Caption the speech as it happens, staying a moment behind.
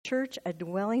church a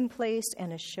dwelling place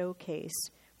and a showcase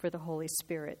for the Holy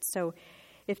Spirit. So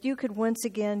if you could once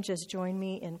again just join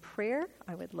me in prayer,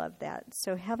 I would love that.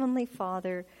 So Heavenly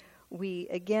Father, we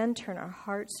again turn our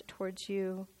hearts towards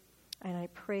you, and I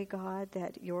pray, God,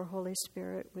 that your Holy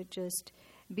Spirit would just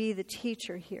be the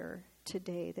teacher here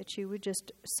today, that you would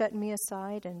just set me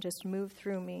aside and just move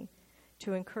through me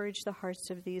to encourage the hearts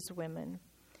of these women,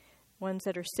 ones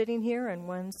that are sitting here and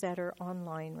ones that are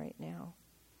online right now.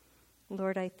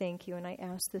 Lord, I thank you, and I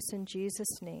ask this in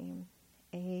Jesus' name.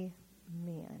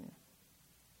 Amen.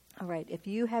 All right, if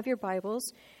you have your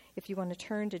Bibles, if you want to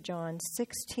turn to John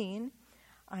 16,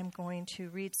 I'm going to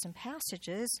read some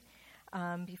passages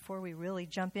before we really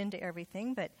jump into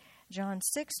everything. But John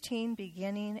 16,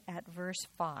 beginning at verse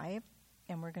 5,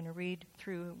 and we're going to read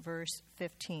through verse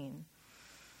 15.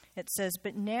 It says,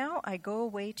 "But now I go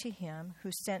away to him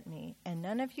who sent me, and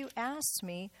none of you asks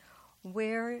me,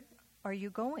 'Where are you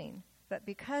going?' But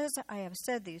because I have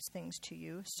said these things to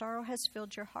you, sorrow has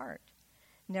filled your heart.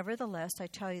 Nevertheless, I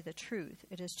tell you the truth.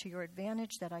 It is to your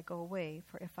advantage that I go away.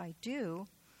 For if I do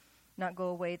not go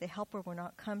away, the Helper will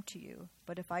not come to you.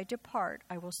 But if I depart,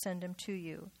 I will send him to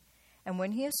you. And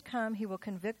when he has come, he will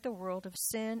convict the world of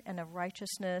sin and of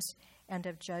righteousness and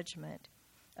of judgment.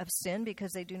 Of sin,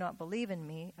 because they do not believe in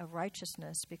me. Of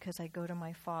righteousness, because I go to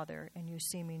my Father, and you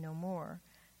see me no more.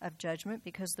 Of judgment,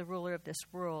 because the ruler of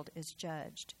this world is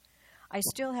judged. I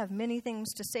still have many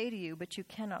things to say to you, but you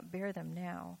cannot bear them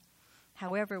now.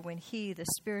 However, when he, the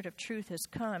Spirit of truth, has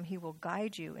come, he will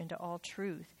guide you into all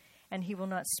truth, and he will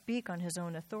not speak on his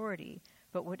own authority,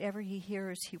 but whatever he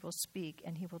hears he will speak,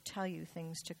 and he will tell you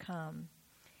things to come.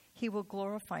 He will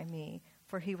glorify me,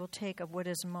 for he will take of what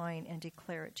is mine and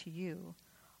declare it to you.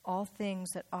 All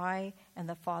things that I and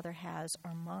the Father has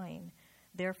are mine.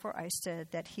 Therefore I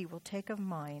said that he will take of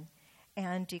mine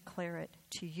and declare it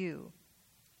to you."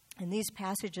 In these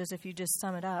passages, if you just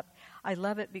sum it up, I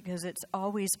love it because it's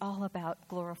always all about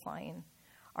glorifying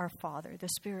our Father. The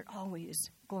Spirit always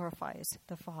glorifies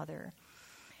the Father.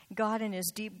 God, in his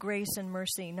deep grace and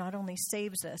mercy, not only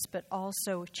saves us, but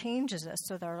also changes us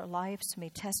so that our lives may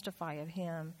testify of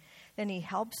him. Then he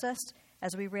helps us,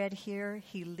 as we read here.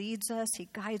 He leads us, he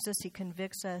guides us, he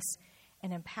convicts us,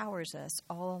 and empowers us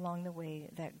all along the way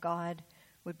that God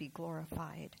would be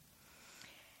glorified.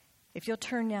 If you'll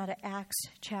turn now to Acts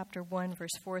chapter 1,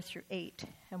 verse 4 through 8.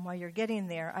 And while you're getting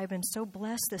there, I've been so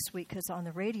blessed this week because on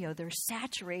the radio they're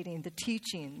saturating the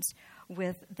teachings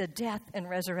with the death and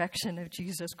resurrection of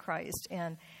Jesus Christ.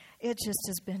 And it just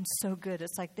has been so good.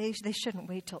 It's like they shouldn't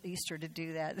wait till Easter to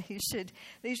do that.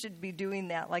 They should be doing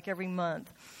that like every month.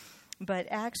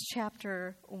 But Acts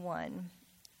chapter 1.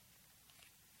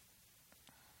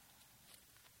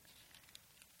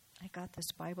 I got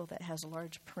this Bible that has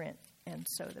large print, and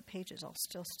so the pages all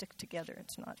still stick together.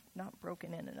 It's not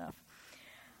broken in enough.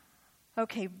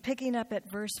 Okay, picking up at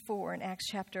verse 4 in Acts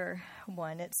chapter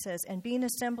 1, it says, "And being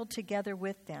assembled together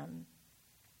with them,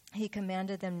 he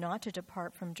commanded them not to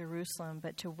depart from Jerusalem,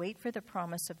 but to wait for the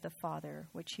promise of the Father,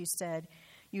 which he said,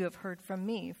 'You have heard from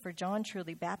me, for John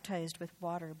truly baptized with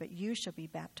water, but you shall be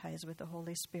baptized with the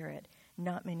Holy Spirit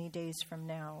not many days from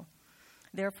now.'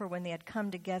 Therefore, when they had come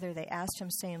together, they asked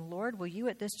him, saying, 'Lord, will you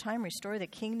at this time restore the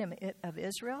kingdom of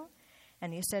Israel?'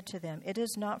 And he said to them, 'It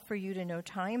is not for you to know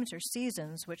times or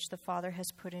seasons which the Father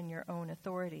has put in your own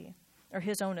authority, or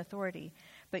his own authority,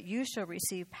 but you shall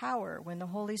receive power when the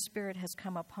Holy Spirit has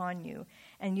come upon you,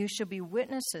 and you shall be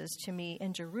witnesses to me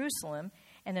in Jerusalem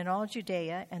and in all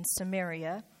Judea and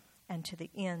Samaria and to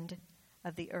the end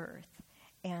of the earth.'"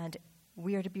 And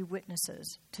we are to be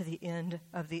witnesses to the end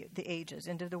of the ages,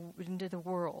 into the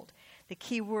world. The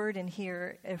key word in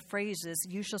here, phrase is,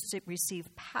 "You shall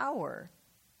receive power,"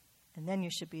 and then you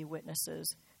should be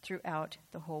witnesses throughout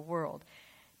the whole world.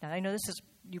 Now, I know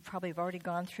you probably have already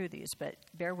gone through these, but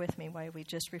bear with me while we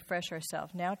just refresh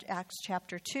ourselves. Now to Acts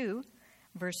chapter 2,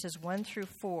 verses 1 through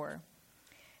 4.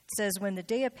 It says, "When the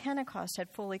day of Pentecost had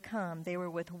fully come, they were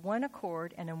with one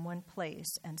accord and in one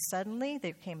place. And suddenly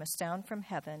there came a sound from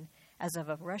heaven as of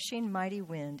a rushing mighty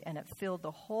wind, and it filled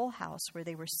the whole house where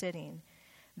they were sitting.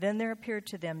 Then there appeared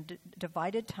to them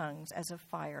divided tongues as of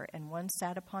fire, and one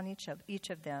sat upon each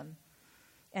of them.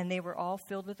 And they were all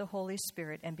filled with the Holy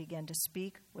Spirit and began to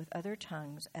speak with other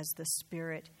tongues as the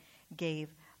Spirit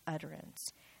gave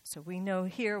utterance." So we know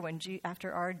here when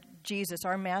after our Jesus,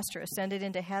 our Master, ascended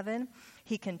into heaven,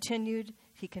 he continued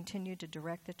to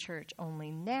direct the church. Only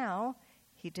now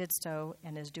he did so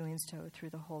and is doing so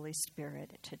through the Holy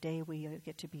Spirit. Today we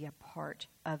get to be a part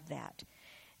of that.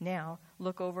 Now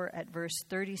look over at verse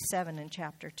 37 in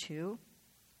chapter 2.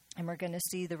 And we're going to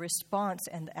see the response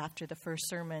and after the first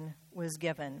sermon was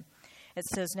given. It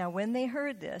says, "Now when they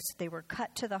heard this, they were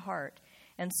cut to the heart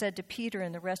and said to Peter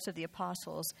and the rest of the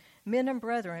apostles, 'Men and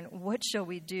brethren, what shall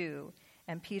we do?'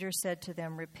 And Peter said to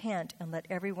them, 'Repent and let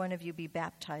every one of you be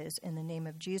baptized in the name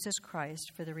of Jesus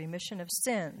Christ for the remission of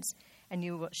sins, and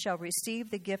you shall receive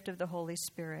the gift of the Holy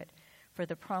Spirit. For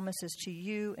the promises to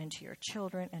you and to your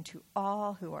children and to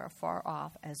all who are far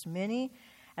off, as many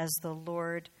as the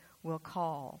Lord will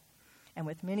call.' And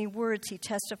with many words he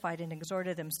testified and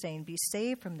exhorted them, saying, 'Be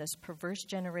saved from this perverse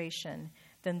generation.'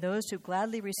 Then those who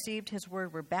gladly received his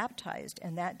word were baptized,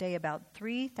 and that day about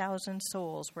 3,000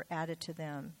 souls were added to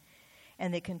them.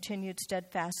 And they continued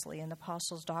steadfastly in the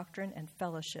apostles' doctrine and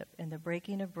fellowship, in the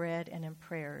breaking of bread and in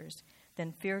prayers.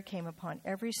 Then fear came upon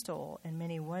every soul, and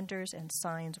many wonders and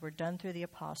signs were done through the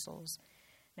apostles.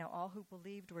 Now all who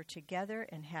believed were together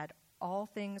and had all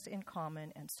things in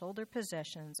common, and sold their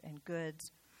possessions and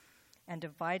goods, and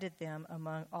divided them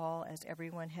among all as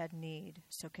everyone had need.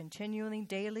 So continuing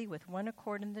daily with one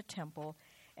accord in the temple,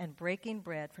 and breaking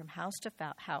bread from house to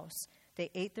house,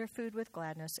 they ate their food with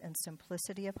gladness and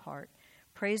simplicity of heart,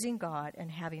 praising God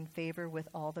and having favor with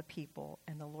all the people.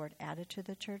 And the Lord added to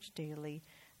the church daily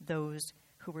those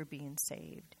who were being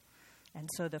saved." And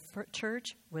so the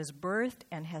church was birthed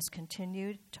and has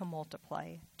continued to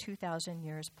multiply 2,000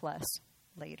 years plus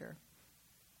later.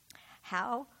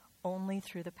 How? Only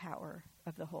through the power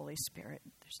of the Holy Spirit.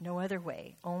 There's no other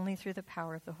way, only through the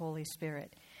power of the Holy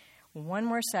Spirit. One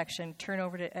more section, turn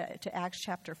over to Acts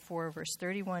chapter 4, verse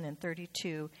 31 and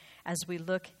 32, as we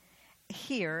look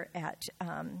here at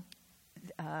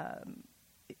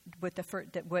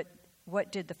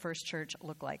what did the first church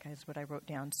look like, is what I wrote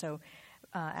down. So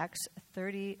Acts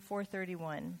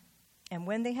 4:31. "And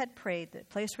when they had prayed, the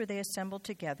place where they assembled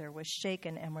together was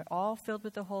shaken, and were all filled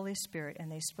with the Holy Spirit,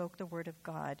 and they spoke the word of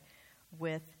God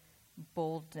with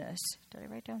boldness." Did I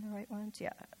write down the right ones?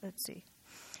 Yeah, let's see.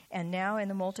 "And now in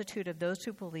the multitude of those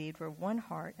who believed were one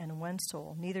heart and one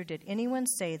soul. Neither did anyone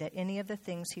say that any of the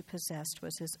things he possessed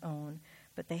was his own,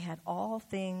 but they had all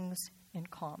things in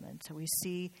common." So we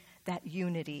see that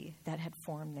unity that had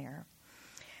formed there.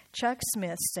 Chuck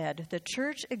Smith said, "The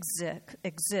church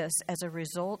exists as a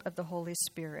result of the Holy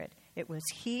Spirit. It was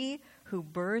he who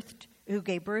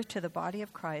gave birth to the body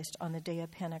of Christ on the day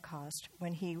of Pentecost,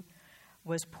 when he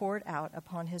was poured out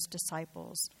upon his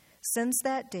disciples. Since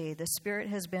that day, the Spirit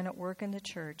has been at work in the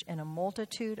church in a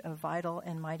multitude of vital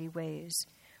and mighty ways.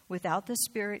 Without the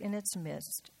Spirit in its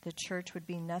midst, the church would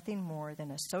be nothing more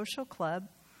than a social club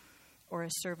or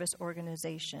a service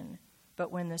organization.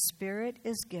 But when the Spirit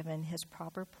is given his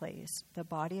proper place, the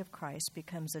body of Christ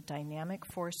becomes a dynamic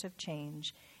force of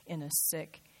change in a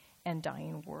sick and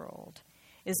dying world."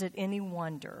 Is it any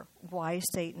wonder why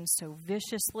Satan so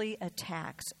viciously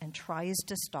attacks and tries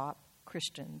to stop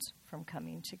Christians from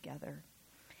coming together?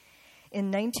 In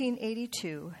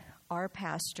 1982, our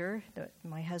pastor,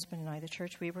 my husband and I, the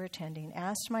church we were attending,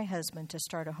 asked my husband to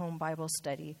start a home Bible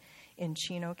study in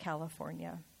Chino,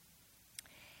 California.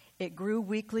 It grew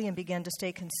weekly and began to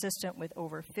stay consistent with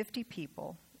over 50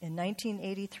 people. In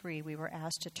 1983, we were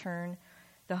asked to turn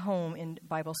the home in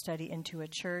Bible study into a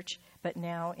church, but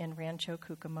now in Rancho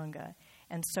Cucamonga.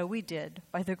 And so we did,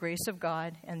 by the grace of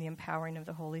God and the empowering of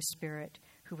the Holy Spirit,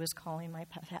 who was calling my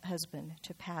husband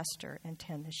to pastor and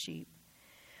tend the sheep.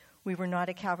 We were not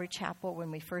at Calvary Chapel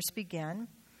when we first began.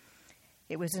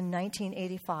 It was in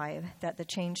 1985 that the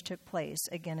change took place,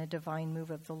 again, a divine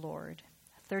move of the Lord.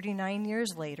 39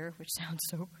 years later, which sounds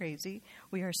so crazy,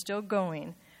 we are still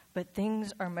going, but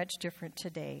things are much different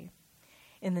today.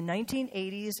 In the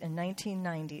 1980s and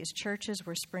 1990s, churches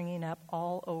were springing up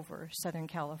all over Southern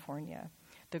California.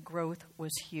 The growth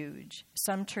was huge.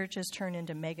 Some churches turned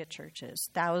into mega churches,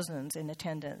 thousands in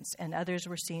attendance, and others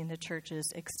were seeing the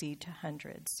churches exceed to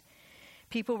hundreds.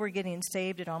 People were getting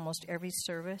saved at almost every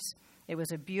service. It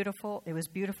was beautiful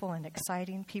and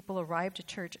exciting. People arrived to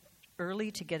church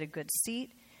early to get a good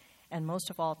seat, and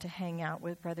most of all to hang out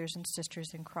with brothers and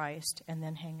sisters in Christ, and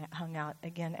then hung out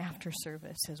again after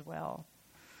service as well.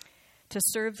 To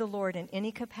serve the Lord in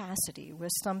any capacity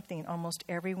was something almost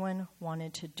everyone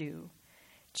wanted to do.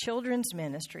 Children's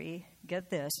ministry, get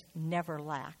this, never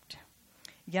lacked.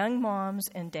 Young moms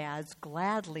and dads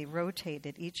gladly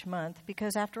rotated each month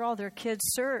because, after all, their kids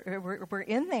were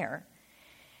in there.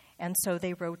 And so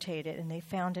they rotated, and they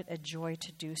found it a joy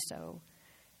to do so.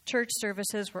 Church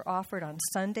services were offered on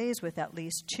Sundays with at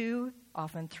least 2,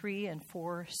 often 3 and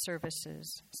 4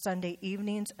 services. Sunday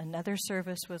evenings, another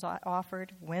service was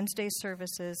offered, Wednesday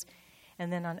services,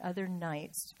 and then on other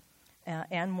nights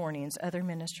and mornings, other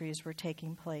ministries were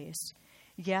taking place.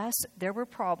 Yes, there were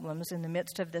problems in the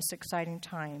midst of this exciting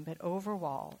time, but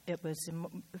overall it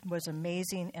was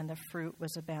amazing and the fruit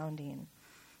was abounding.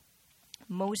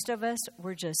 Most of us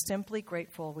were just simply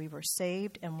grateful we were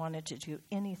saved and wanted to do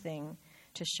anything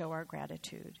to show our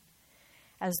gratitude.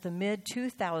 As the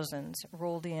mid-2000s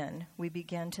rolled in, we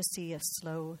began to see a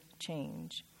slow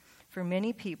change. For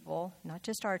many people, not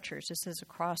just our church, this is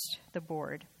across the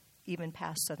board, even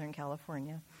past Southern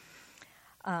California,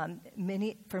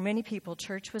 for many people,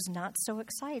 church was not so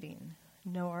exciting,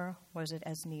 nor was it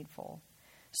as needful.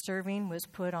 Serving was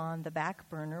put on the back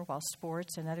burner while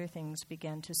sports and other things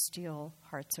began to steal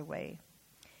hearts away.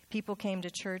 People came to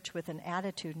church with an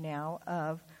attitude now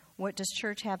of, what does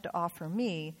church have to offer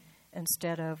me,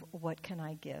 instead of what can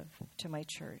I give to my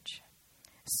church?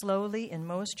 Slowly, in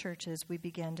most churches, we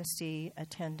began to see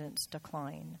attendance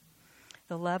decline.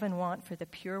 The love and want for the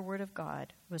pure Word of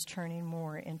God was turning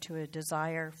more into a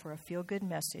desire for a feel-good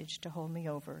message to hold me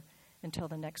over until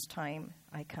the next time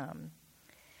I come.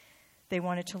 They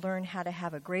wanted to learn how to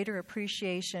have a greater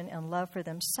appreciation and love for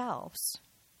themselves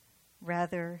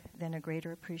rather than a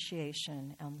greater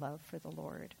appreciation and love for the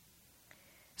Lord.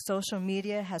 Social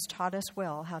media has taught us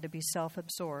well how to be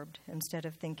self-absorbed instead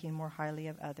of thinking more highly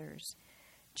of others.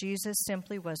 Jesus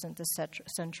simply wasn't the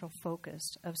central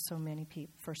focus of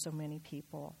for so many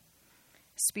people.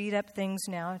 Speed up things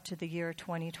now to the year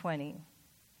 2020.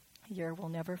 A year we'll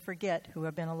never forget who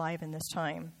have been alive in this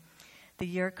time. The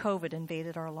year COVID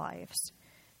invaded our lives.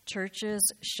 Churches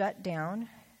shut down,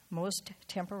 most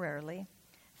temporarily.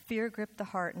 Fear gripped the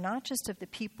heart not just of the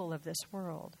people of this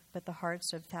world, but the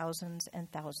hearts of thousands and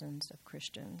thousands of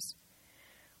Christians.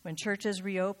 When churches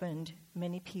reopened,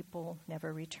 many people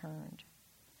never returned.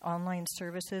 Online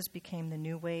services became the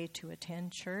new way to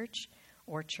attend church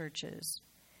or churches.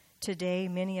 Today,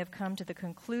 many have come to the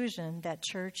conclusion that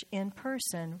church in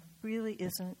person really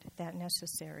isn't that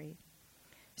necessary.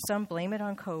 Some blame it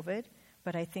on COVID,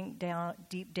 but I think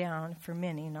deep down, for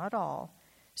many, not all,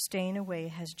 staying away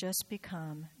has just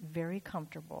become very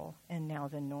comfortable and now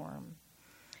the norm.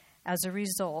 As a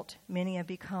result, many have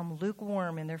become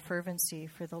lukewarm in their fervency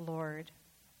for the Lord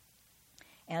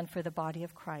and for the body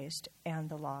of Christ and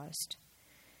the lost.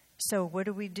 So what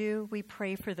do? We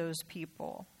pray for those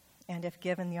people, and if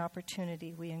given the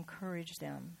opportunity, we encourage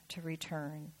them to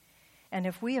return. And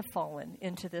if we have fallen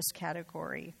into this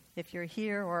category, if you're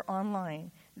here or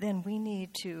online, then we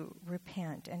need to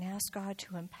repent and ask God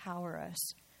to empower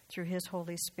us through His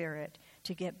Holy Spirit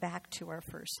to get back to our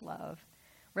first love.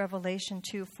 Revelation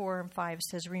 2:4-5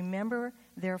 says, "Remember,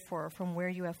 therefore, from where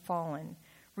you have fallen,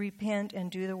 repent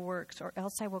and do the works, or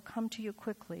else I will come to you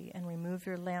quickly and remove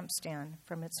your lampstand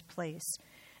from its place,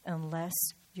 unless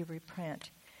you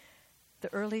repent."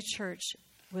 The early church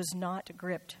was not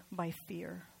gripped by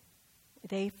fear.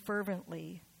 They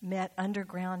fervently met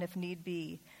underground if need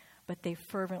be, but they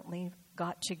fervently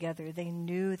got together. They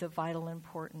knew the vital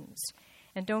importance.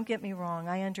 And don't get me wrong,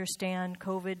 I understand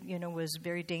COVID, was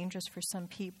very dangerous for some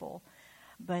people.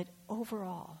 But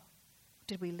overall,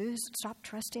 did we stop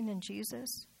trusting in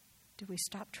Jesus? Did we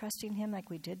stop trusting Him like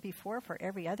we did before for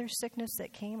every other sickness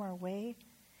that came our way?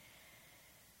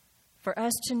 For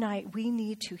us tonight, we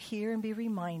need to hear and be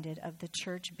reminded of the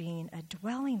church being a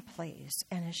dwelling place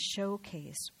and a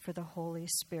showcase for the Holy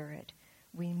Spirit.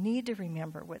 We need to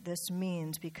remember what this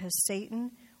means because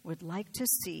Satan would like to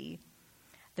see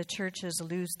the churches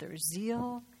lose their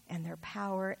zeal and their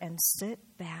power and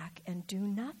sit back and do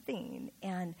nothing.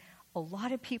 And a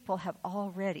lot of people have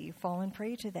already fallen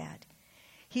prey to that.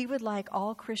 He would like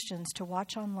all Christians to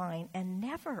watch online and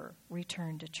never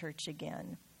return to church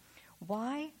again.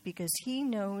 Why? Because he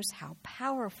knows how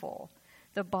powerful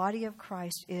the body of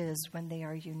Christ is when they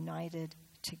are united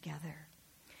together.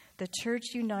 The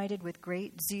church united with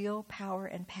great zeal, power,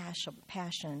 and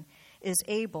passion is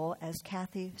able, as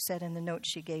Kathy said in the note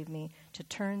she gave me, to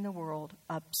turn the world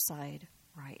upside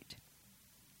right.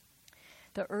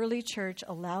 The early church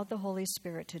allowed the Holy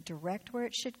Spirit to direct where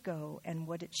it should go and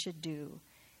what it should do.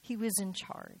 He was in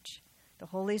charge. The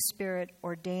Holy Spirit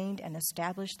ordained and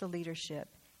established the leadership,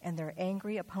 and their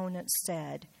angry opponents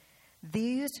said,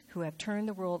 "These who have turned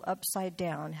the world upside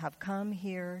down have come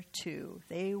here too."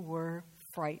 They were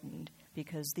frightened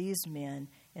because these men,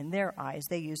 in their eyes,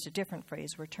 they used a different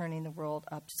phrase, were turning the world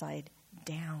upside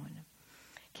down.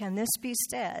 Can this be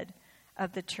said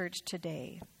of the church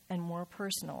today, and more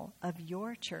personal, of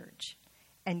your church?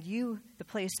 And you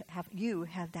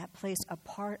have that place a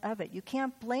part of it. You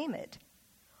can't blame it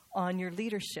on your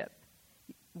leadership.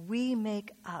 We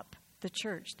make up the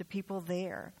church, the people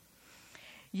there.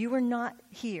 You are not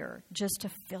here just to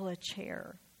fill a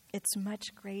chair. It's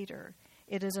much greater.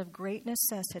 It is of great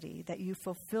necessity that you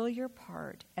fulfill your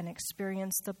part and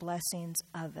experience the blessings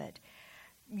of it.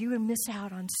 You would miss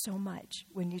out on so much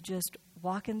when you just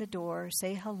walk in the door,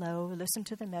 say hello, listen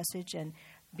to the message, and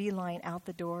beeline out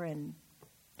the door and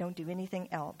don't do anything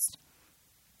else.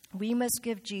 We must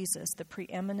give Jesus the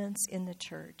preeminence in the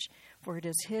church, for it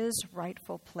is his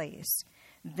rightful place.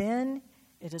 Then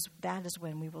that is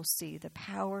when we will see the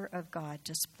power of God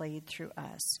displayed through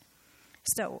us.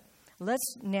 So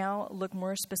let's now look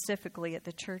more specifically at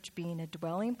the church being a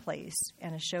dwelling place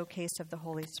and a showcase of the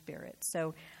Holy Spirit.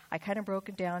 So I kind of broke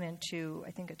it down into,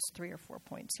 I think it's 3 or 4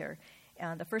 points here.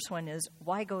 And the first one is,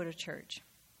 why go to church?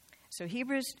 So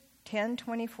Hebrews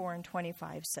 10:24 and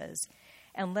 25 says,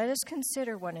 "And let us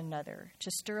consider one another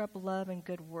to stir up love and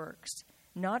good works,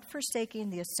 not forsaking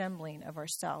the assembling of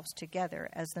ourselves together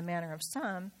as the manner of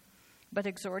some, but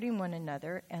exhorting one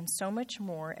another, and so much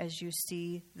more as you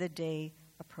see the day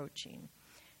approaching."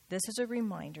 This is a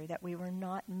reminder that we were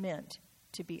not meant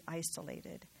to be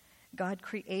isolated. God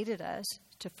created us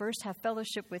to first have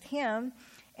fellowship with him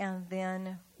and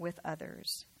then with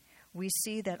others. We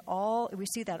see that all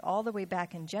the way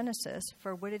back in Genesis.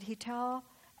 For what did he tell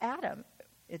Adam?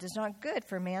 It is not good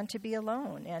for man to be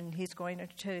alone, and he's going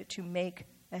to make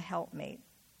a helpmate.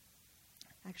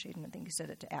 Actually, I don't think he said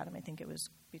it to Adam. I think it was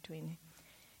between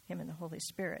him and the Holy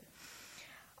Spirit.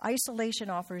 Isolation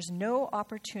offers no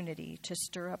opportunity to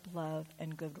stir up love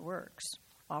and good works.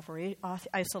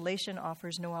 Isolation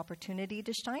offers no opportunity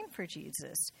to shine for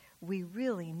Jesus. We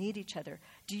really need each other.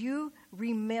 Do you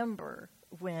remember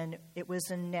when it was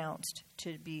announced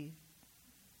to be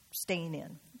staying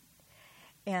in?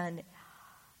 And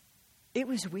it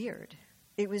was weird.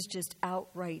 It was just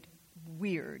outright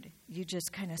weird. You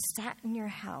just kind of sat in your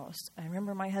house. I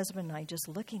remember my husband and I just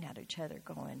looking at each other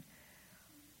going,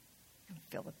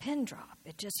 feel a pin drop.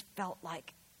 It just felt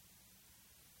like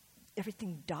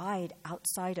everything died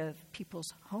outside of people's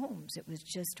homes. It was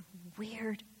just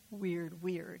weird, weird,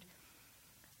 weird.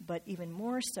 But even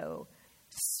more so,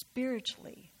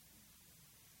 spiritually,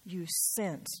 you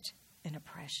sensed an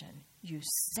oppression. You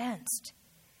sensed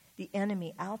the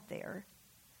enemy out there,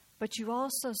 but you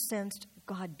also sensed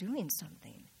God doing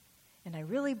something. And I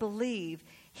really believe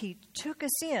he took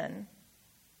us in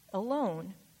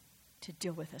alone to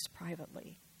deal with us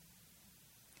privately.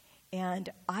 And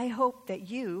I hope that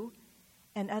you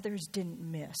and others didn't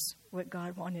miss what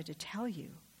God wanted to tell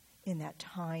you in that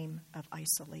time of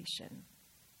isolation.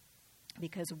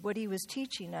 Because what he was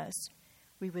teaching us,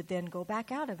 we would then go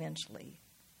back out eventually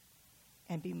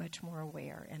and be much more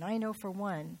aware. And I know for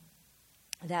one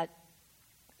that,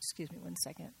 excuse me one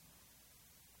second,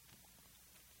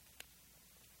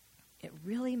 it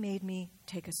really made me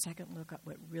take a second look at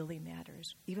what really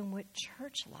matters, even with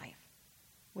church life.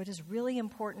 What is really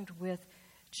important with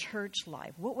church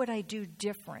life? What would I do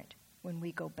different when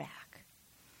we go back?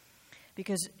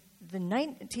 Because the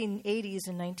 1980s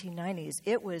and 1990s,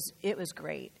 it was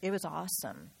great. It was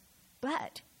awesome.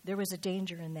 But there was a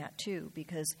danger in that too,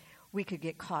 because we could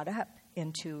get caught up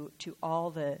into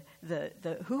all the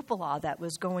hoopla that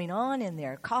was going on in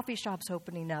there, coffee shops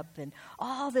opening up and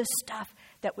all this stuff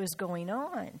that was going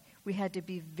on. We had to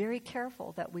be very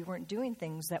careful that we weren't doing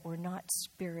things that were not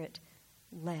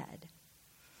Spirit-led.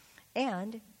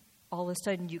 And all of a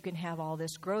sudden you can have all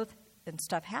this growth and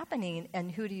stuff happening,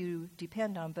 and who do you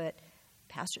depend on? But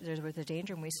there was a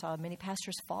danger, and we saw many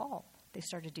pastors fall. They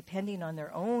started depending on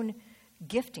their own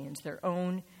giftings, their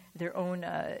own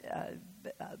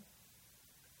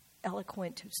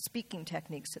eloquent speaking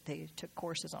techniques that they took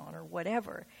courses on or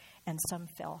whatever, and some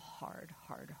fell hard.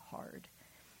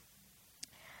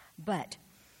 But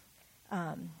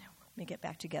let me get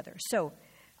back together. So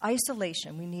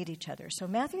isolation, we need each other. So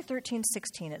Matthew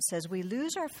 13:16, it says, we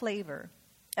lose our flavor.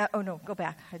 Go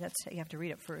back. You have to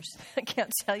read it first. I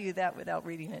can't tell you that without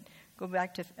reading it. Go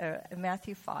back to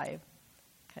Matthew 5.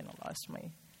 Kind of lost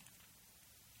my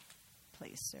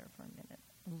place there for a minute.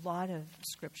 A lot of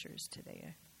scriptures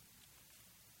today.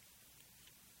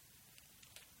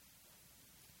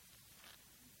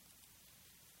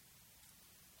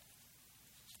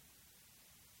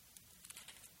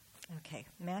 Okay,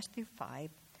 Matthew 5,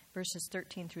 verses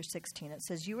 13 through 16. It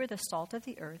says, you are the salt of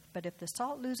the earth, but if the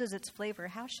salt loses its flavor,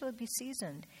 how shall it be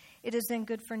seasoned? It is then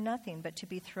good for nothing but to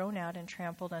be thrown out and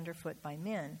trampled underfoot by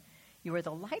men. You are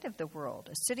the light of the world.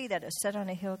 A city that is set on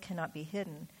a hill cannot be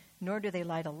hidden, nor do they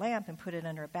light a lamp and put it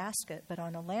under a basket, but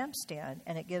on a lampstand,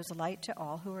 and it gives light to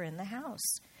all who are in the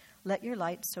house. Let your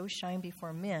light so shine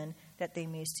before men that they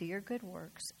may see your good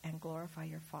works and glorify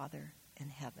your Father in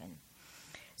heaven.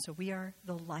 So we are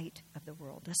the light of the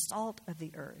world, the salt of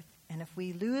the earth. And if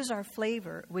we lose our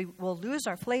flavor, we will lose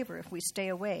our flavor if we stay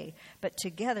away. But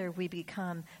together we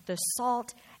become the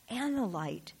salt and the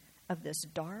light of this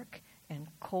dark and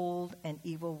cold and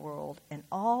evil world. And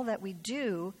all that we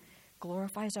do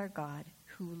glorifies our God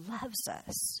who loves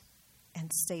us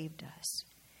and saved us.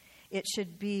 It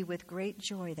should be with great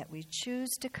joy that we choose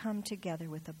to come together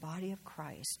with the body of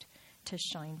Christ to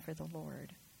shine for the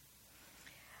Lord.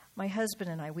 My husband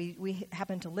and I, we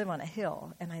happen to live on a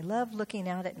hill, and I love looking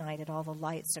out at night at all the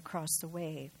lights across the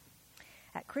way.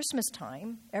 At Christmas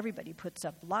time, everybody puts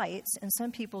up lights, and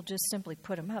some people just simply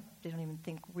put them up. They don't even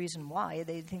think reason why.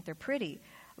 They think they're pretty.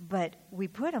 But we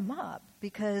put them up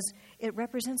because it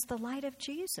represents the light of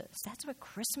Jesus. That's what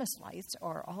Christmas lights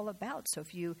are all about. So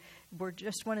if you were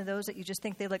just one of those that you just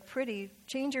think they look pretty,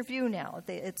 change your view now.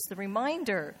 It's the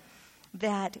reminder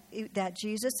that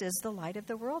Jesus is the light of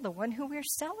the world, the one who we're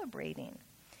celebrating.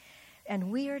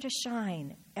 And we are to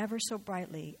shine ever so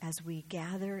brightly as we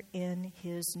gather in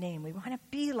his name. We want to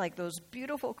be like those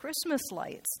beautiful Christmas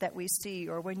lights that we see,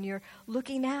 or when you're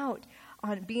looking out,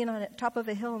 being on the top of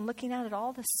a hill and looking out at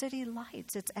all the city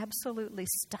lights. It's absolutely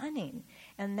stunning.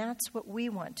 And that's what we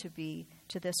want to be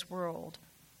to this world.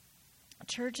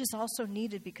 Church is also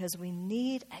needed because we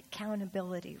need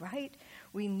accountability, right?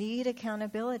 We need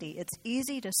accountability. It's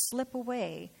easy to slip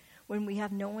away when we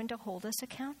have no one to hold us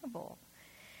accountable.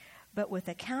 But with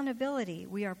accountability,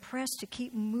 we are pressed to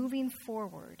keep moving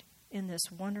forward in this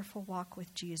wonderful walk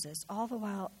with Jesus, all the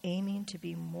while aiming to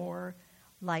be more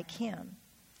like him.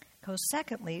 Because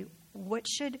secondly, what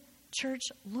should church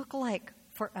look like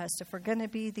for us if we're going to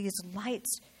be these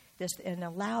lights and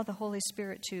allow the Holy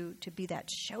Spirit to be that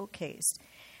showcase?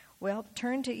 Well,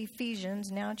 turn to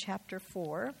Ephesians now, chapter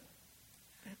 4.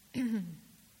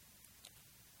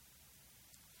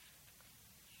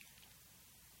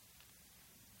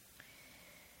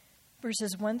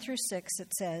 Verses 1 through 6,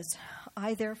 it says,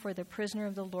 I, therefore, the prisoner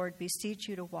of the Lord, beseech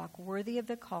you to walk worthy of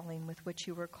the calling with which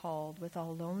you were called, with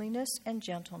all lowliness and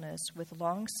gentleness, with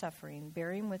long-suffering,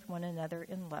 bearing with one another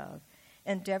in love,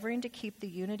 endeavoring to keep the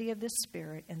unity of the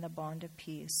Spirit in the bond of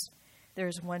peace. There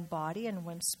is one body and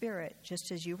one Spirit,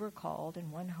 just as you were called,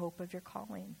 and one hope of your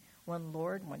calling, one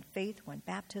Lord, one faith, one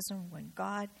baptism, one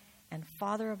God, and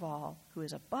Father of all, who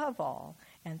is above all,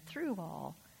 and through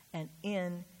all, and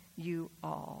in you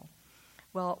all.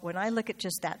 Well, when I look at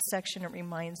just that section, it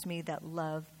reminds me that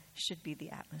love should be the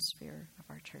atmosphere of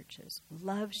our churches.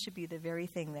 Love should be the very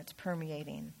thing that's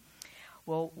permeating.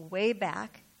 Well, way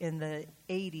back in the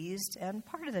 80s and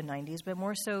part of the 90s, but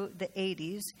more so the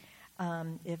 80s,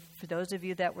 if for those of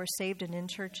you that were saved and in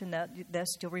church and that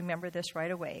you'll remember this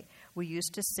right away, we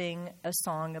used to sing a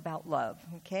song about love,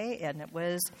 okay? And it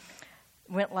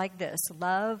went like this: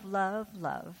 love, love,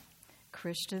 love.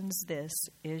 Christians, this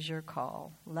is your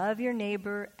call. Love your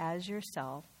neighbor as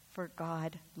yourself, for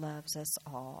God loves us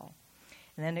all.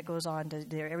 And then it goes on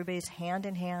to everybody's hand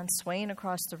in hand, swaying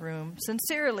across the room,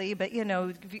 sincerely, but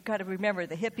you've got to remember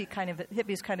the hippies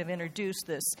kind of introduced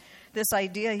this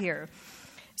idea here.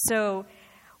 So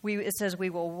it says we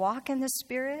will walk in the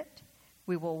Spirit,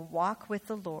 we will walk with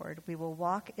the Lord, we will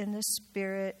walk in the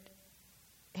Spirit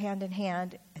hand in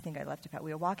hand. I think I left it out.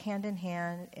 We will walk hand in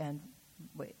hand and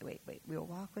Wait. We will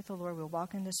walk with the Lord. We will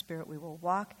walk in the Spirit. We will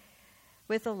walk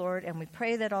with the Lord, and we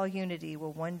pray that all unity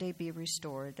will one day be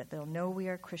restored, that they'll know we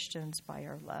are Christians by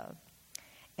our love.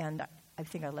 And I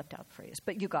think I left out the phrase,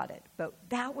 but you got it. But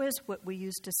that was what we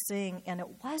used to sing, and it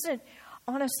wasn't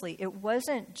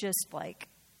just like,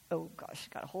 oh gosh,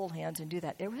 got to hold hands and do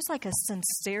that. It was like a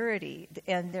sincerity,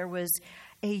 and there was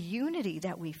a unity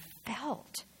that we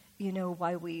felt,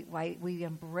 why we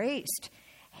embraced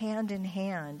hand in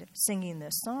hand singing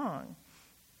this song.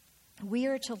 We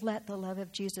are to let the love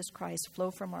of Jesus Christ flow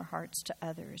from our hearts to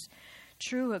others.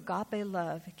 True agape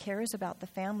love cares about the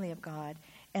family of God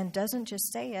and doesn't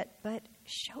just say it, but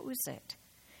shows it.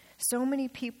 So many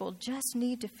people just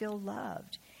need to feel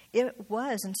loved. It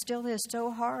was and still is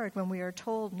so hard when we are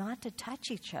told not to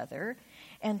touch each other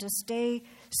and to stay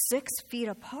 6 feet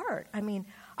apart. I mean,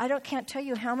 can't tell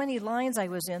you how many lines I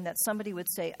was in that somebody would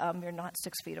say, you're not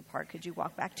 6 feet apart. Could you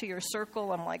walk back to your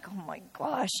circle? I'm like, oh my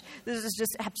gosh, this is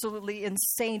just absolutely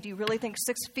insane. Do you really think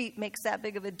 6 feet makes that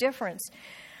big of a difference?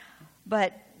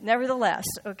 But nevertheless,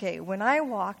 when I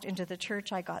walked into the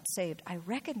church I got saved, I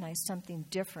recognized something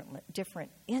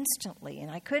different instantly,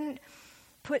 and I couldn't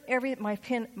put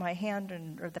my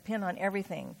hand or the pin on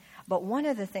everything. But one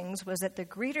of the things was that the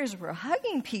greeters were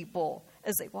hugging people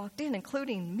as they walked in,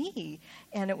 including me.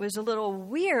 And it was a little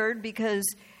weird because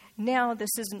now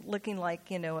this isn't looking like,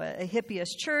 a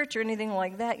hippie-ish church or anything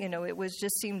like that. It was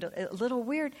just seemed a little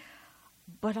weird.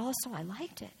 But also I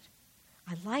liked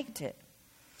it.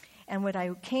 And what I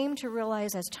came to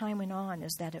realize as time went on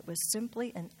is that it was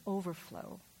simply an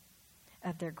overflow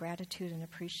of their gratitude and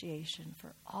appreciation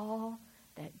for all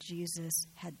that Jesus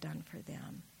had done for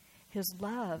them. His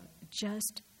love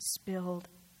just spilled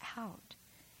out.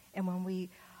 And when we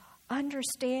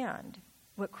understand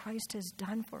what Christ has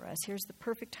done for us, here's the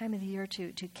perfect time of the year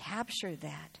to capture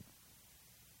that.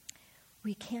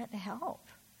 We can't help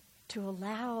to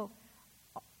allow,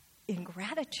 in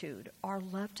gratitude, our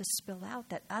love to spill out,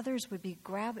 that others would be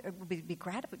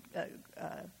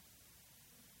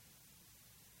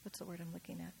what's the word I'm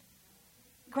looking at?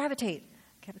 Gravitate.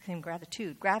 I kept saying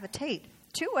gratitude. Gravitate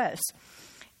to us.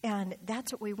 And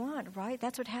that's what we want, right?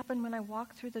 That's what happened when I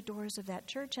walked through the doors of that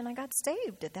church and I got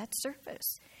saved at that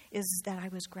service, is that I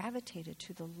was gravitated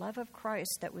to the love of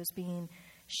Christ that was being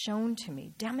shown to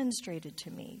me, demonstrated to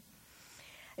me.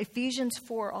 Ephesians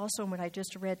 4, also what I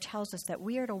just read, tells us that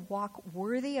we are to walk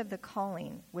worthy of the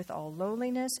calling with all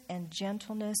lowliness and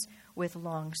gentleness, with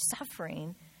long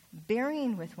suffering,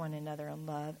 bearing with one another in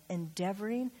love,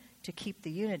 endeavoring to keep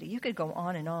the unity. You could go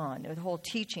on with the whole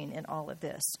teaching in all of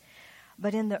this.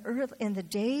 But in the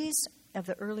days of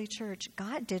the early church,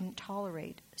 God didn't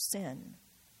tolerate sin.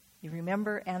 You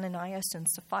remember Ananias and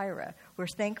Sapphira. We're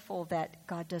thankful that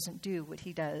God doesn't do what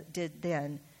he did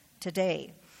then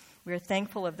today. We're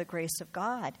thankful of the grace of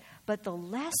God. But the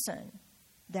lesson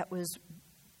that was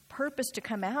purposed to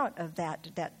come out of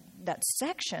that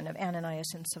section of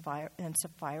Ananias and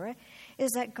Sapphira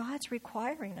is that God's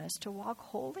requiring us to walk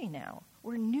holy now.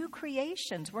 We're new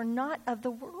creations. We're not of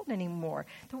the world anymore.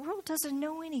 The world doesn't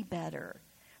know any better.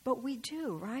 But we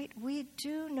do, right? We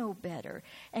do know better.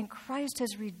 And Christ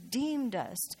has redeemed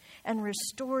us and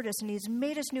restored us, and he's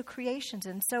made us new creations.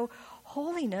 And so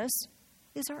holiness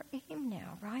is our aim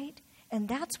now, right? And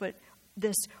that's what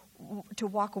this to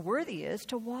walk worthy is,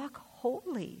 to walk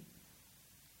holy.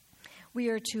 We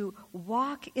are to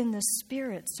walk in the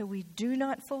Spirit so we do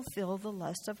not fulfill the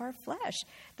lusts of our flesh.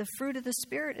 The fruit of the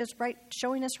Spirit is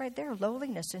showing us right there: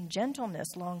 lowliness and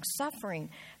gentleness, long-suffering,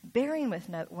 bearing with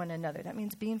one another. That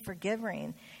means being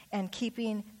forgiving and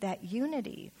keeping that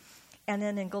unity. And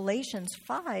then in Galatians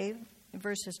 5,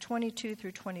 verses 22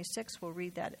 through 26, we'll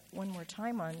read that one more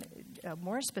time on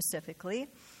more specifically.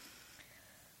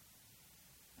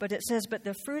 But it says, "But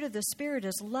the fruit of the Spirit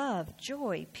is love,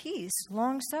 joy, peace,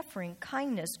 long-suffering,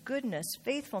 kindness, goodness,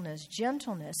 faithfulness,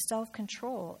 gentleness,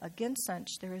 self-control. Against such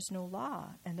there is no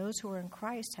law. And those who are in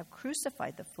Christ have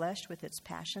crucified the flesh with its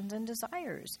passions and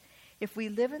desires. If we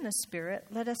live in the Spirit,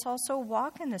 let us also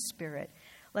walk in the Spirit.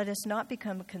 Let us not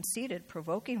become conceited,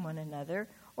 provoking one another,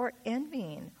 or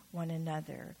envying one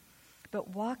another, but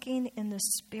walking in the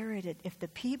Spirit."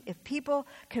 If people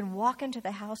can walk into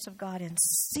the house of God and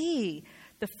see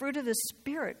the fruit of the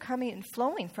Spirit coming and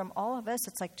flowing from all of us,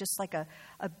 it's just like a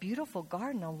beautiful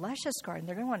garden, a luscious garden.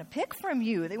 They're going to want to pick from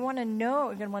you. They want to know.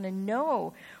 They're going to want to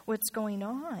know what's going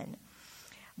on.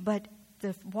 But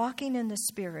the walking in the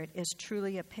Spirit is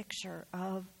truly a picture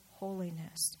of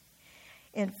holiness.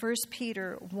 In 1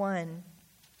 Peter 1,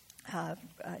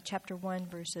 chapter 1,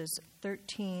 verses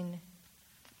 13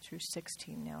 through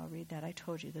 16. Now I'll read that. I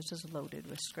told you this is loaded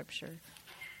with Scripture.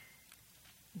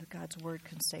 God's Word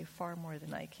can say far more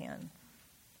than I can.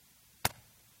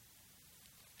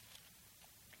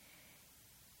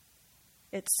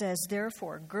 It says,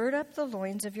 "Therefore, gird up the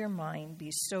loins of your mind,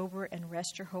 be sober, and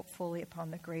rest your hope fully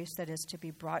upon the grace that is to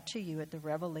be brought to you at the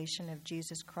revelation of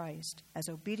Jesus Christ. As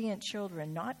obedient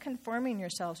children, not conforming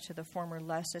yourselves to the former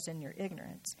lusts as in your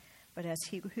ignorance, but as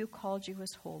he who called you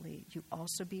is holy, you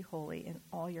also be holy in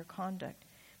all your conduct,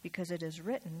 because it is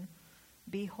written,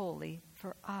 'Be holy,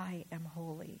 for I am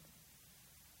holy.'"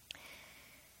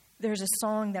 There's a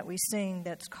song that we sing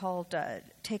that's called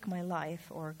 "Take My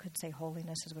Life," or could say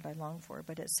 "Holiness is what I long for,"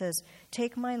 but it says,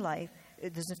 "Take my life."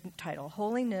 There's a title: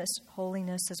 "Holiness,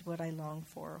 holiness is what I long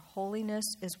for. Holiness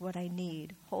is what I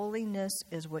need. Holiness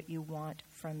is what you want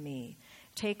from me.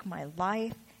 Take my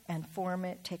life and form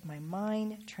it. Take my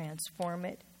mind, transform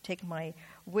it. Take my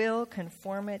will,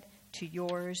 conform it to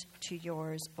yours,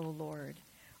 O Lord.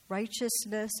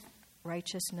 Righteousness,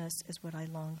 righteousness is what I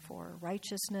long for.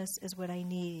 Righteousness is what I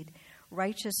need.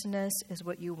 Righteousness is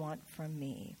what you want from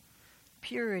me.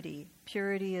 Purity,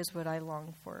 purity is what I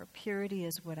long for. Purity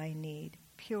is what I need.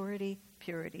 Purity,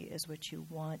 purity is what you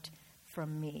want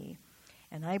from me."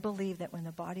 And I believe that when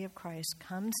the body of Christ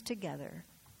comes together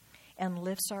and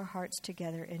lifts our hearts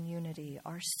together in unity,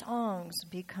 our songs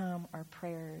become our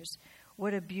prayers.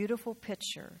 What a beautiful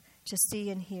picture to see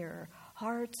and hear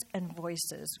hearts and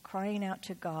voices crying out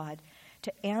to God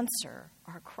to answer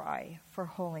our cry for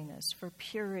holiness, for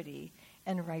purity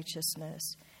and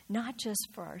righteousness, not just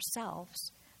for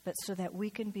ourselves, but so that we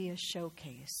can be a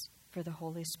showcase for the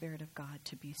Holy Spirit of God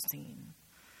to be seen.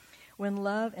 When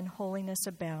love and holiness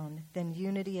abound, then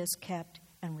unity is kept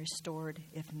and restored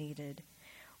if needed.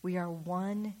 We are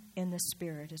one in the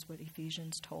Spirit, is what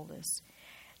Ephesians told us.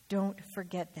 Don't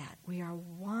forget that. We are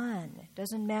one.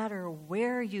 Doesn't matter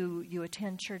where you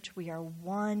attend church, we are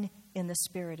one in the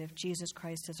Spirit if Jesus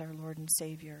Christ is our Lord and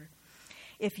Savior.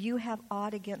 If you have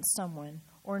aught against someone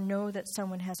or know that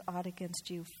someone has aught against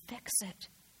you, fix it.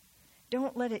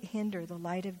 Don't let it hinder the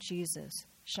light of Jesus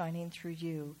shining through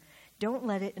you. Don't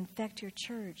let it infect your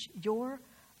church. Your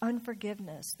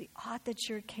unforgiveness, the aught that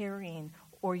you're carrying,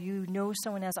 or you know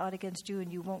someone has aught against you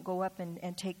and you won't go up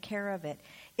and take care of it,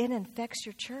 it infects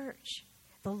your church.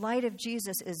 The light of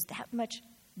Jesus is that much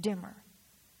dimmer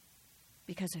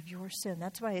because of your sin.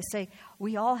 That's why I say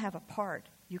we all have a part.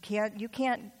 You can't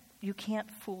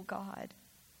fool God,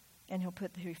 and He'll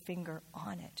put your finger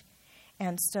on it.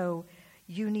 And so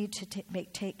you need to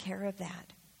take care of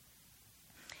that.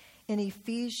 In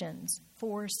Ephesians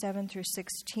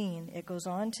 4:7-16, it goes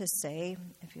on to say,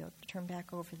 if you'll turn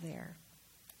back over there.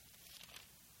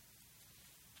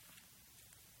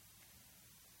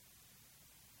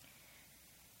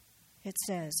 It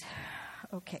says,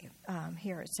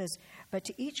 here it says, but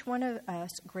to each one of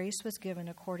us grace was given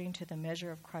according to the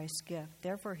measure of Christ's gift.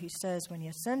 Therefore, he says, when He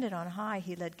ascended on high,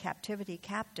 He led captivity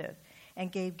captive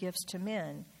and gave gifts to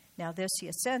men. Now this He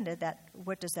ascended,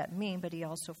 what does that mean? But He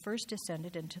also first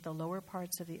descended into the lower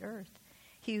parts of the earth.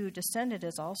 He who descended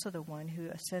is also the one who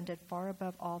ascended far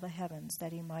above all the heavens,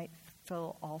 that He might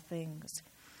fill all things.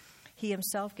 He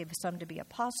Himself gave some to be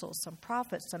apostles, some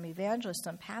prophets, some evangelists,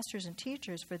 some pastors and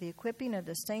teachers for the equipping of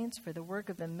the saints, for the work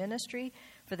of the ministry,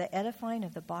 for the edifying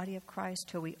of the body of Christ,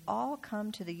 till we all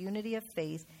come to the unity of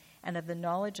faith and of the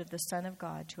knowledge of the Son of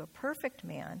God, to a perfect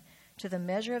man, to the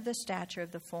measure of the stature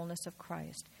of the fullness of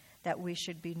Christ, that we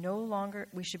should no longer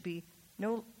be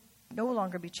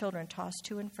children tossed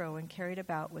to and fro and carried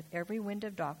about with every wind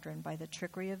of doctrine by the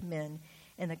trickery of men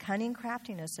in the cunning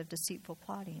craftiness of deceitful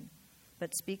plotting.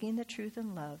 But speaking the truth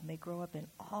in love may grow up in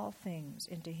all things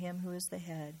into Him who is the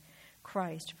head,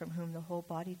 Christ, from whom the whole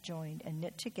body joined and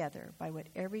knit together by what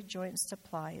every joint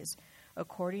supplies,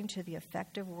 according to the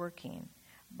effective working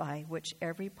by which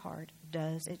every part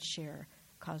does its share,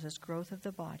 causes growth of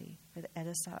the body for the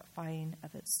edifying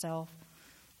of itself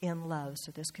in love.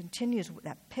 So this continues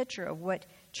that picture of what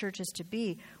church is to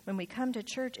be. When we come to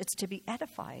church, it's to be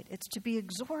edified, it's to be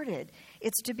exhorted,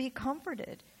 it's to be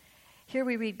comforted. Here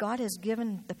we read, God has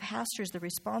given the pastors the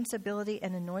responsibility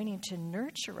and anointing to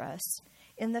nurture us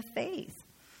in the faith.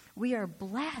 We are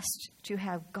blessed to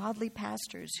have godly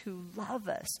pastors who love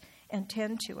us and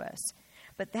tend to us.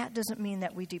 But that doesn't mean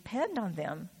that we depend on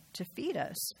them to feed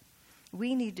us.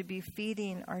 We need to be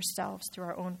feeding ourselves through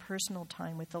our own personal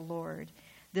time with the Lord.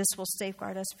 This will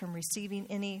safeguard us from receiving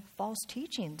any false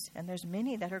teachings, and there's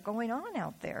many that are going on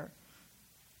out there.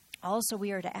 Also,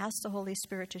 we are to ask the Holy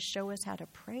Spirit to show us how to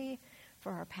pray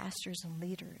for our pastors and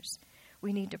leaders.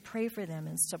 We need to pray for them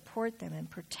and support them and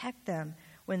protect them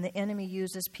when the enemy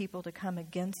uses people to come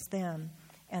against them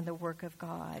and the work of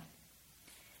God.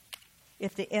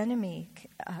 If the enemy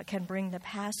can bring the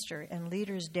pastor and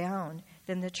leaders down,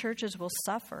 then the churches will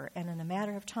suffer, and in a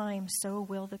matter of time, so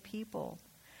will the people.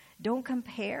 Don't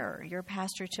compare your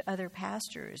pastor to other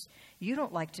pastors. You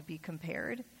don't like to be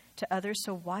compared to others,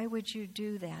 so why would you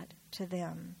do that to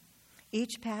them?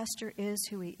 Each pastor is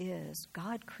who he is.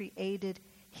 God created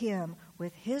him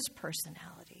with his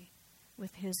personality,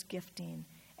 with his gifting,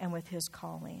 and with his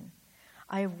calling.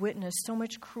 I have witnessed so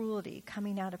much cruelty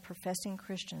coming out of professing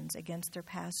Christians against their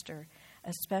pastor,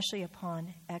 especially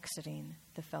upon exiting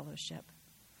the fellowship.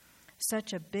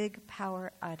 Such a big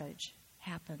power outage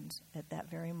happens at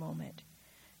that very moment.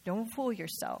 Don't fool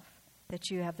yourself that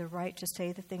you have the right to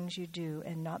say the things you do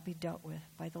and not be dealt with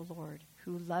by the Lord,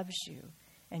 who loves you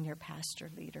and your pastor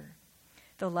leader.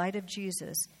 The light of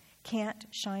Jesus can't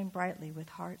shine brightly with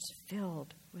hearts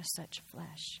filled with such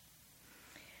flesh.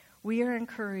 We are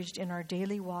encouraged in our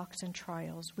daily walks and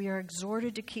trials. We are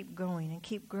exhorted to keep going and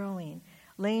keep growing,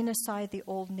 laying aside the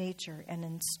old nature and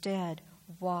instead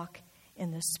walk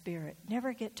in the Spirit.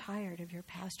 Never get tired of your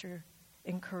pastor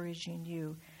encouraging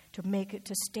you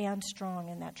to stand strong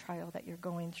in that trial that you're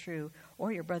going through,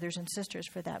 or your brothers and sisters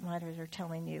for that matter are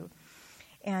telling you.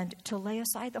 And to lay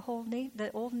aside the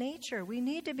old nature. We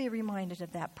need to be reminded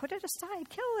of that. Put it aside,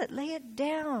 kill it, lay it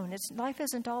down. Life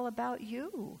isn't all about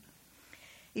you.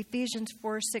 Ephesians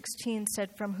 4:16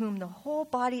 said, from whom the whole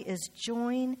body is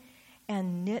joined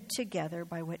and knit together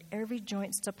by what every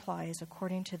joint supplies,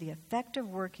 according to the effective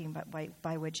working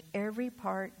by which every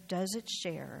part does its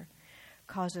share,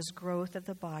 causes growth of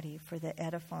the body for the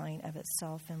edifying of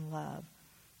itself in love.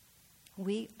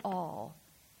 We all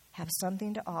have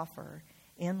something to offer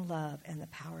in love and the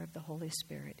power of the Holy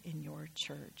Spirit in your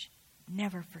church.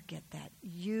 Never forget that.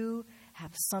 You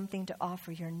have something to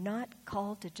offer. You're not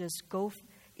called to just go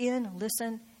in,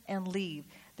 listen, and leave.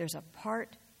 There's a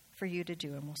part for you to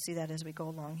do, and we'll see that as we go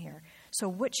along here. So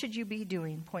what should you be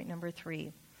doing? Point number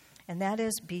 3, and that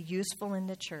is be useful in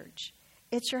the church.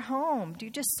 It's your home. Do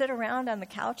you just sit around on the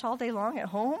couch all day long at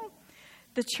home?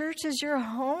 The church is your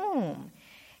home.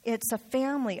 It's a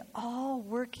family all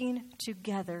working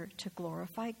together to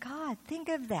glorify God. Think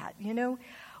of that. You know,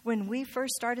 when we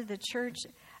first started the church,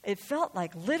 it felt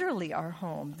like literally our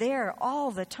home, there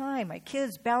all the time. My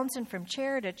kids bouncing from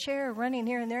chair to chair, running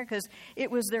here and there, because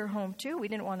it was their home too. We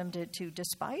didn't want them to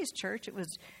despise church. It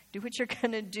was do what you're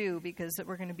going to do, because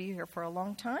we're going to be here for a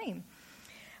long time.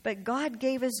 But God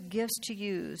gave us gifts to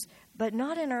use, but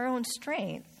not in our own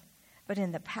strength, but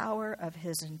in the power of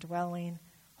his indwelling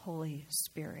Holy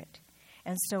Spirit.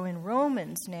 And so in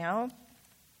Romans now,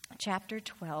 chapter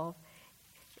 12,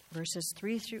 verses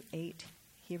 3 through 8,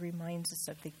 he reminds us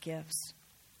of the gifts.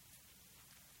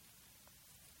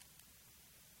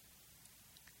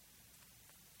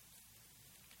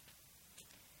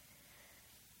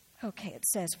 Okay, it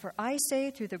says, "For I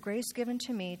say through the grace given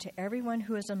to me to everyone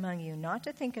who is among you, not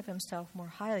to think of himself more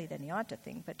highly than he ought to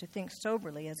think, but to think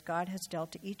soberly as God has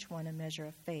dealt to each one a measure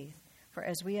of faith. For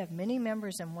as we have many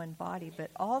members in one body, but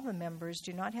all the members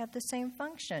do not have the same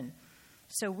function,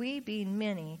 so we, being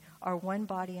many, are one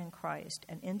body in Christ,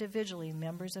 and individually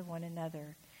members of one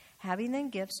another. Having then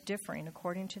gifts differing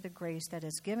according to the grace that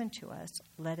is given to us,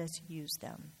 let us use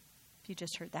them." If you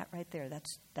just heard that right there,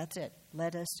 that's it.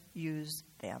 Let us use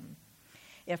them.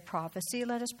 "If prophecy,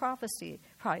 let us prophesy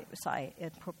in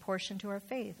proportion to our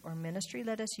faith. Or ministry,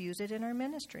 let us use it in our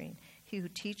ministering. He who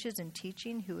teaches in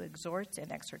teaching, who exhorts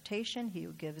in exhortation, he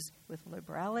who gives with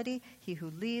liberality, he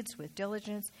who leads with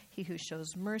diligence, he who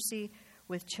shows mercy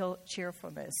with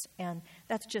cheerfulness." And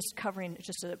that's just covering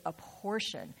just a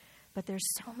portion. But there's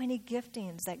so many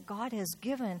giftings that God has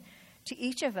given to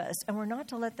each of us, and we're not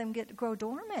to let them grow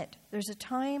dormant. There's a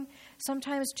time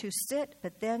sometimes to sit,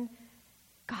 but then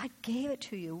God gave it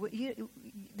to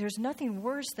you. There's nothing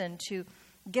worse than to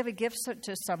give a gift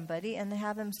to somebody and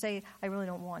have them say, "I really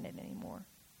don't want it anymore.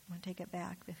 I want to take it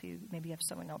back." If you maybe have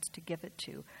someone else to give it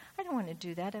to. I don't want to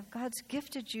do that. If God's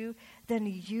gifted you, then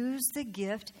use the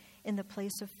gift in the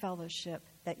place of fellowship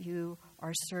that you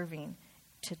are serving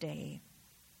today.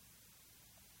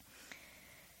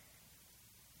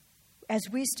 As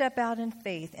we step out in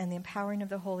faith and the empowering of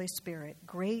the Holy Spirit,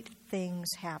 great things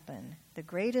happen. The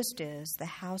greatest is the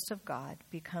house of God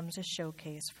becomes a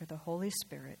showcase for the Holy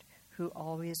Spirit, who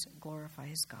always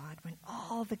glorifies God. When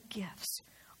all the gifts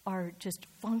are just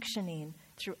functioning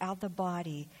throughout the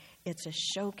body, it's a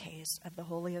showcase of the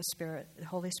Holy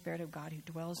Spirit of God who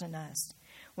dwells in us.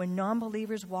 When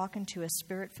non-believers walk into a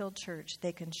Spirit-filled church,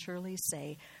 they can surely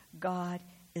say, "God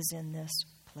is in this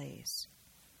place."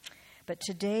 But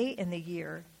today, in the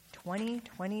year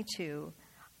 2022,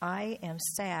 I am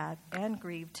sad and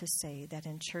grieved to say that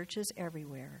in churches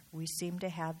everywhere, we seem to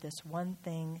have this one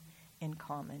thing in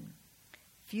common.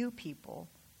 Few people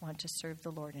want to serve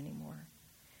the Lord anymore.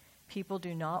 People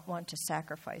do not want to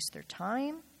sacrifice their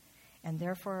time, and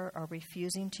therefore are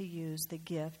refusing to use the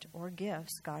gift or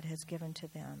gifts God has given to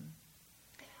them.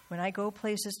 When I go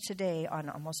places today, on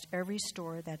almost every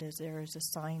store there is a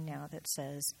sign now that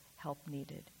says, "Help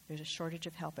needed." There's a shortage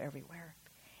of help everywhere.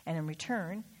 And in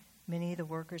return, many of the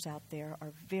workers out there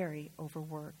are very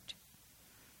overworked.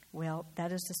 Well,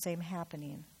 that is the same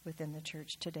happening within the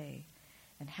church today.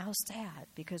 And how sad,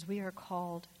 because we are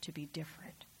called to be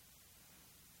different.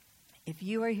 If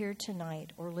you are here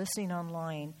tonight or listening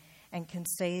online and can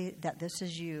say that this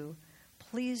is you,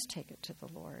 please take it to the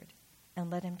Lord and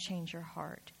let him change your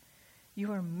heart.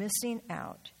 You are missing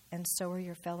out, and so are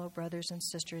your fellow brothers and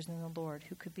sisters in the Lord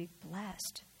who could be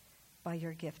blessed by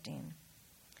your gifting.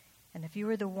 And if you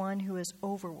are the one who is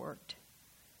overworked,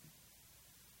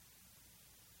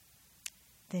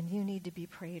 then you need to be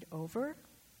prayed over,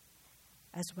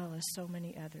 as well as so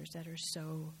many others that are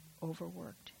so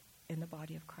overworked in the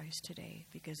body of Christ today,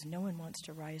 because no one wants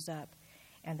to rise up,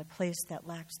 and the place that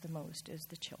lacks the most is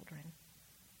the children.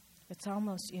 It's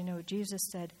almost, Jesus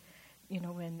said,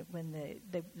 when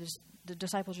the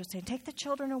disciples were saying, "Take the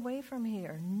children away from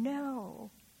here."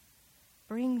 No.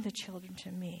 Bring the children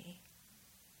to me.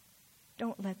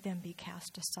 Don't let them be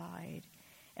cast aside.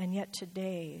 And yet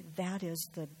today, that is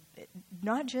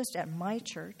not just at my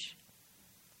church,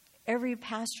 every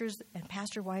pastor's and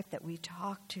pastor wife that we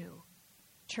talk to,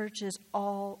 churches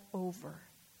all over,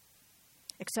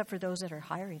 except for those that are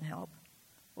hiring help.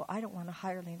 Well, I don't want a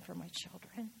hireling for my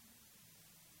children.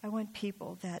 I want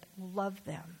people that love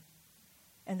them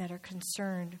and that are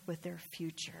concerned with their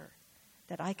future,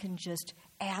 that I can just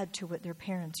add to what their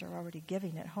parents are already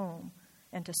giving at home.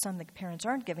 And to some, the parents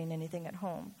aren't giving anything at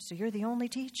home, so you're the only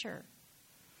teacher.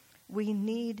 We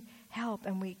need help,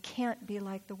 and we can't be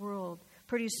like the world.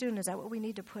 Pretty soon, is that what we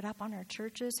need to put up on our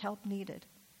churches? Help needed.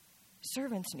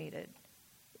 Servants needed.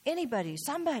 Anybody,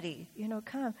 somebody,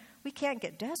 come. We can't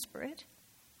get desperate.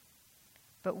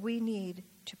 But we need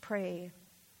to pray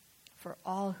for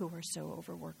all who are so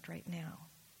overworked right now.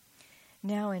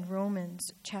 Now in Romans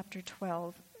chapter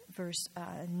 12, verse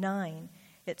 9,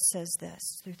 it says this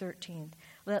through 13.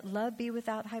 Let love be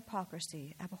without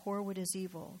hypocrisy. Abhor what is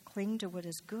evil. Cling to what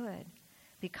is good.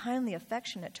 Be kindly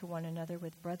affectionate to one another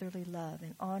with brotherly love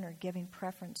and honor, giving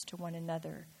preference to one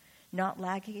another, not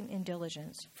lacking in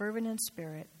diligence, fervent in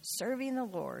spirit, serving the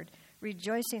Lord,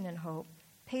 rejoicing in hope,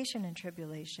 patient in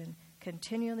tribulation,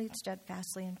 continually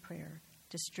steadfastly in prayer,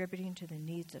 distributing to the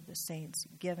needs of the saints,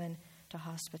 given to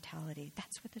hospitality.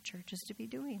 That's what the church is to be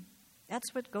doing.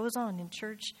 That's what goes on in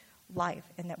church life,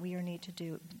 and that we are need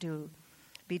to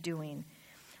be doing.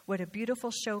 What a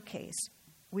beautiful showcase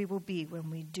we will be when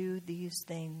we do these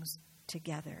things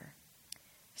together.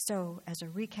 So, as a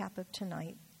recap of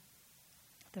tonight,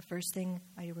 the first thing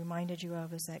I reminded you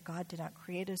of is that God did not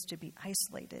create us to be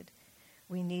isolated.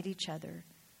 We need each other.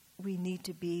 We need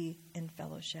to be in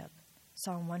fellowship.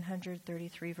 Psalm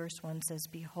 133 verse 1 says,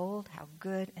 Behold how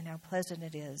good and how pleasant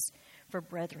it is for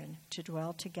brethren to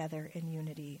dwell together in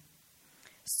unity.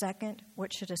 Second,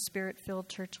 what should a spirit-filled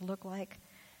church look like?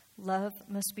 Love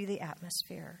must be the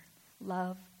atmosphere.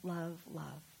 Love, love,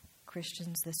 love.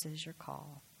 Christians, this is your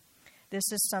call. This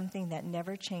is something that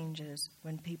never changes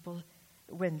when people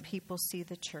see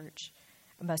the church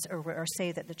or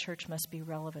say that the church must be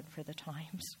relevant for the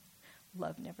times.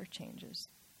 Love never changes.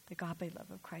 The agape love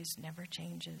of Christ never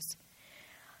changes.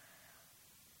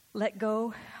 Let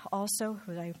go also,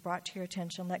 what I brought to your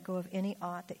attention, let go of any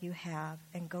ought that you have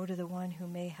and go to the one who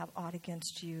may have ought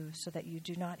against you so that you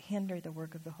do not hinder the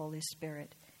work of the Holy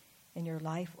Spirit in your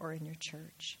life or in your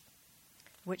church.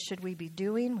 What should we be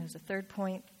doing was the third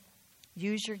point.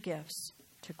 Use your gifts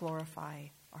to glorify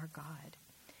our God.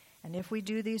 And if we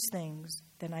do these things,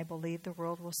 then I believe the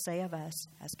world will say of us,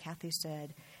 as Kathy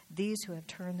said, these who have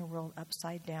turned the world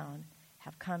upside down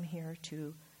have come here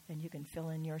to, and you can fill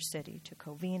in your city, to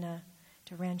Covina,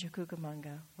 to Rancho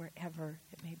Cucamonga, wherever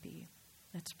it may be.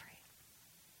 Let's pray.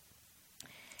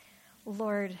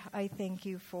 Lord, I thank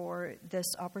you for this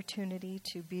opportunity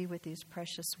to be with these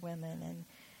precious women. And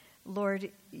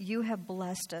Lord, you have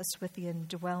blessed us with the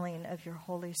indwelling of your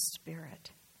Holy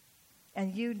Spirit.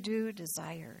 And you do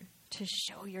desire to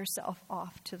show yourself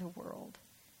off to the world.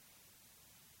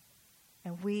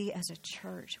 And we as a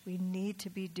church, we need to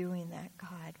be doing that,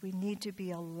 God. We need to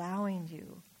be allowing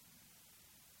you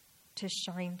to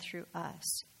shine through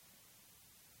us.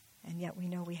 And yet we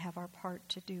know we have our part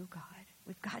to do, God.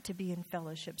 We've got to be in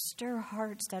fellowship. Stir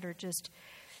hearts that are just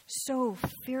so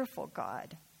fearful,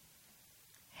 God.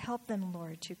 Help them,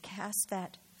 Lord, to cast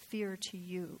that fear to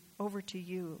you, over to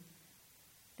you,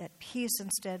 that peace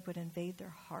instead would invade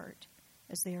their heart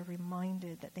as they are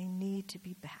reminded that they need to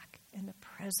be back in the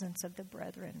presence of the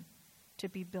brethren to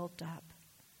be built up.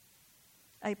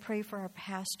 I pray for our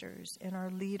pastors and our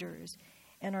leaders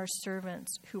and our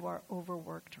servants who are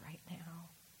overworked right now.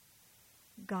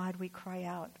 God, we cry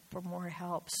out for more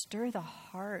help. Stir the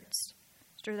hearts.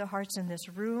 Stir the hearts in this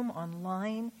room,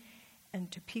 online, and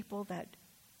to people that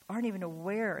aren't even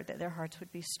aware that their hearts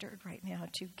would be stirred right now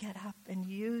to get up and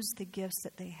use the gifts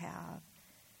that they have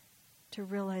to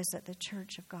realize that the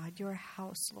church of God, your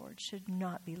house, Lord, should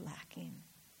not be lacking.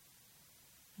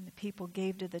 And the people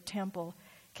gave to the temple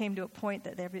came to a point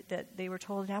that they were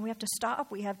told, now we have to stop.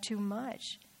 We have too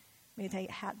much. May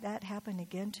that happen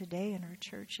again today in our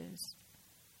churches.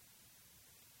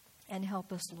 And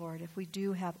help us, Lord, if we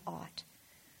do have aught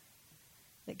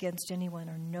against anyone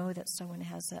or know that someone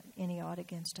has any ought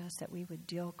against us, that we would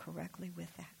deal correctly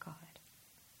with that, God.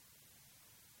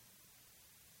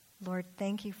 Lord,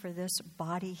 thank you for this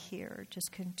body here.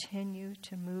 Just continue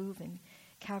to move in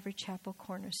Calvary Chapel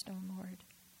Cornerstone, Lord.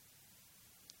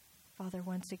 Father,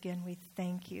 once again, we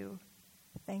thank you.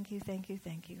 Thank you, thank you,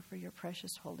 thank you for your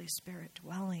precious Holy Spirit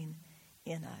dwelling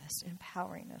in us,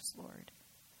 empowering us, Lord,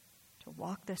 to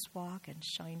walk this walk and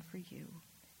shine for you.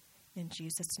 In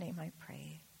Jesus' name I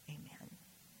pray.